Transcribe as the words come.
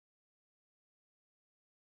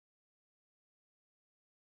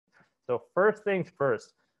So first things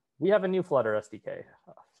first, we have a new Flutter SDK.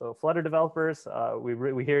 So Flutter developers,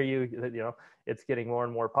 we hear you, it's getting more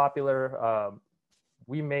and more popular.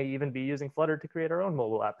 We may even be using Flutter to create our own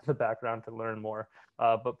mobile app in the background to learn more.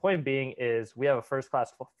 But point being is we have a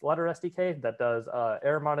first-class Flutter SDK that does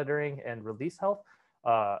error monitoring and release health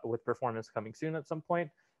with performance coming soon at some point.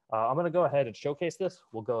 I'm going to go ahead and showcase this.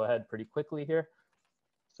 We'll go ahead pretty quickly here.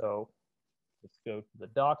 So let's go to the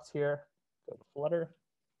docs here, go to Flutter.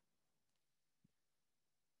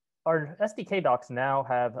 Our SDK docs now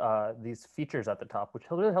have these features at the top, which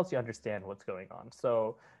really helps you understand what's going on.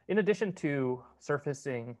 So in addition to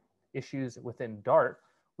surfacing issues within Dart,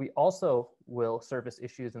 we also will surface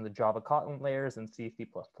issues in the Java Kotlin layers and C++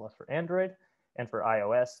 for Android, and for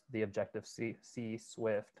iOS, the Objective-C,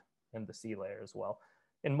 Swift, and the C layer as well.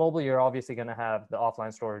 In mobile, you're obviously going to have the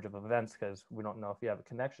offline storage of events because we don't know if you have a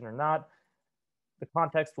connection or not. The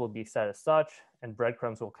context will be set as such, and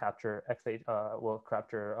breadcrumbs will capture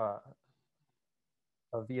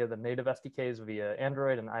via the native SDKs via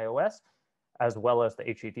Android and iOS, as well as the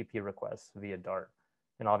HTTP requests via Dart.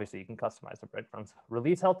 And obviously, you can customize the breadcrumbs.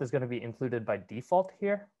 Release health is going to be included by default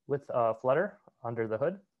here with Flutter under the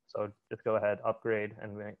hood. So just go ahead, upgrade,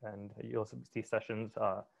 and you'll see sessions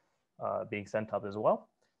being sent up as well.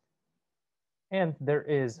 And there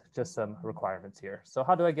is just some requirements here. So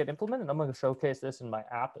how do I get implemented? I'm going to showcase this in my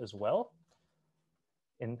app as well,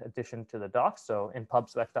 in addition to the docs. So in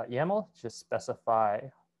pubspec.yaml, just specify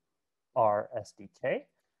our SDK.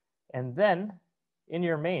 And then in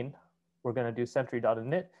your main, we're going to do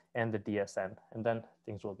sentry.init and the DSN, and then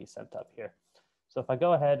things will be sent up here. So if I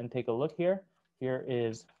go ahead and take a look here, here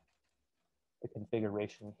is the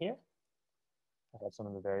configuration here. I have some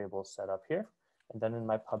of the variables set up here. And then in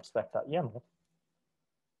my pubspec.yaml,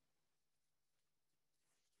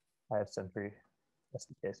 I have Sentry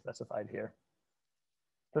SDK specified here.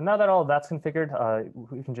 So now that all of that's configured,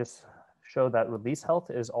 we can just show that release health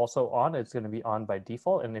is also on. It's going to be on by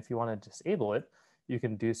default. And if you want to disable it, you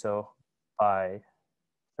can do so by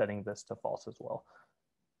setting this to false as well.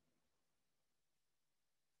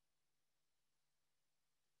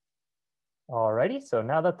 Alrighty, so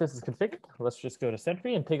now that this is configured, let's just go to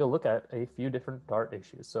Sentry and take a look at a few different Dart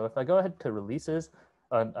issues. So if I go ahead to releases,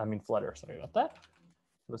 Flutter, sorry about that.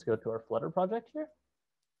 Let's go to our Flutter project here.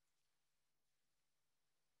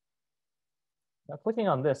 Now clicking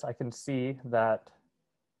on this, I can see that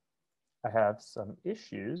I have some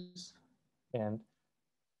issues, and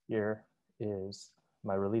here is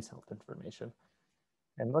my release health information.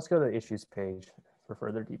 And let's go to the issues page for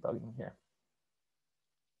further debugging here.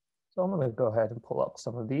 So I'm going to go ahead and pull up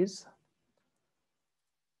some of these.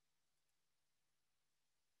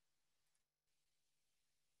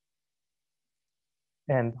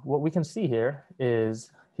 And what we can see here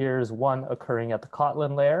is here's one occurring at the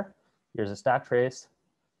Kotlin layer. Here's a stack trace.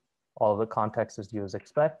 All of the context is you as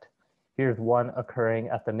expect. Here's one occurring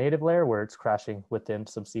at the native layer where it's crashing within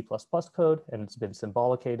some C++ code and it's been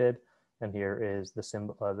symbolicated. And here is the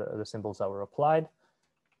symbols that were applied.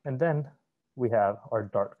 And then we have our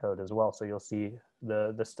Dart code as well. So you'll see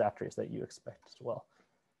the stack trace that you expect as well.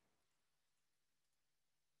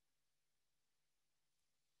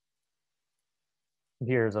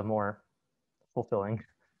 Here's a more fulfilling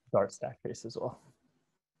Dart stack trace as well.